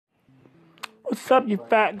What's up, you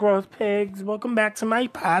fat, gross pigs? Welcome back to my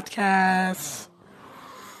podcast.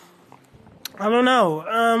 I don't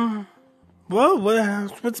know.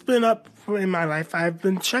 What's been up in my life? I've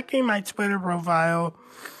been checking my Twitter profile,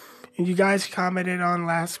 and you guys commented on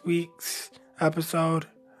last week's episode.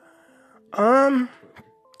 My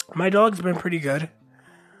dog's been pretty good.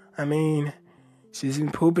 I mean, she's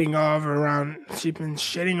been pooping all around. She's been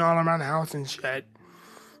shitting all around the house and shit.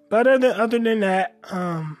 But other than that,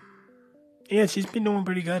 yeah, she's been doing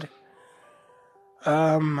pretty good.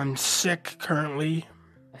 I'm sick currently.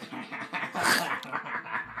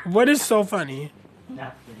 What is so funny?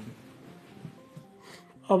 Nothing.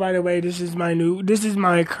 Oh, by the way, this is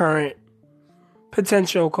my current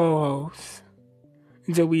potential co-host.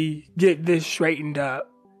 Until we get this straightened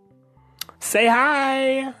up. Say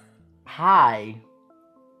hi! Hi.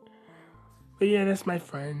 But yeah, that's my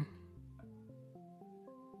friend.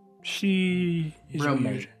 She is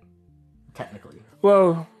Roommate. weird. Technically.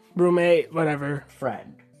 Well, roommate, whatever.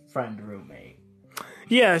 Friend, roommate.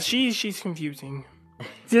 Yeah, she's confusing.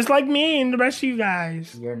 Just like me and the rest of you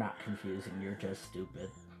guys. You're not confusing, you're just stupid.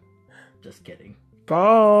 Just kidding.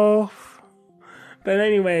 Both. But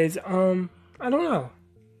anyways, I don't know.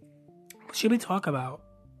 What should we talk about?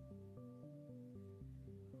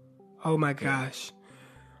 Oh my gosh.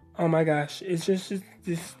 It's just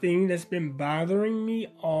this thing that's been bothering me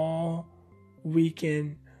all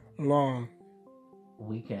weekend long.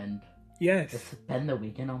 Weekend? Yes. It's been the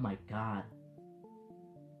weekend? Oh my god.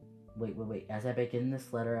 Wait. As I begin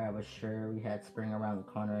this letter, I was sure we had spring around the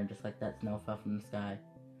corner and just like that, snow fell from the sky.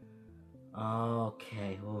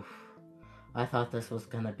 Okay, oof. I thought this was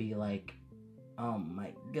gonna be like, oh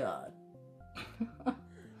my god.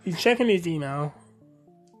 He's checking his email.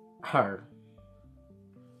 Her.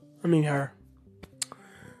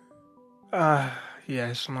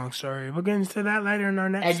 Yeah, it's a long story. We'll get into that later in our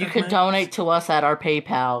next And you segment. can donate to us at our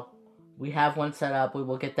PayPal. We have one set up. We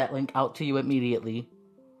will get that link out to you immediately.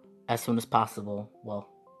 As soon as possible. Well,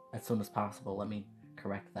 as soon as possible. Let me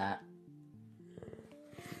correct that.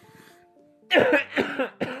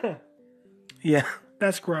 Yeah,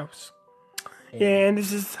 that's gross. Yeah, and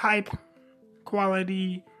this is hype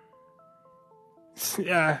quality.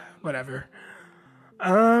 Whatever.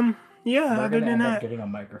 Yeah, We're other gonna than end up that. getting a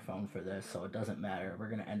microphone for this, so it doesn't matter. We're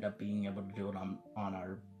gonna end up being able to do it on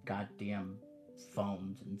our goddamn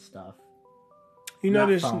phones and stuff. You know, Not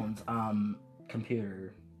there's phones,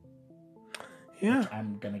 computer. Yeah. Which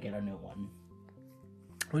I'm gonna get a new one.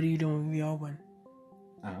 What are you doing with the old one?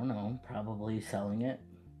 I don't know. Probably selling it.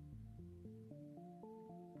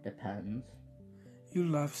 Depends. You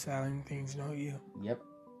love selling things, don't you? Yep.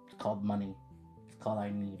 It's called money. It's called I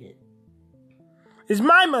need it. It's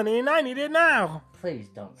my money and I need it now. Please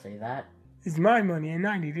don't say that. It's my money and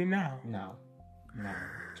I need it now. No.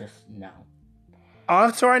 Just no.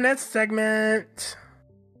 Off to our next segment.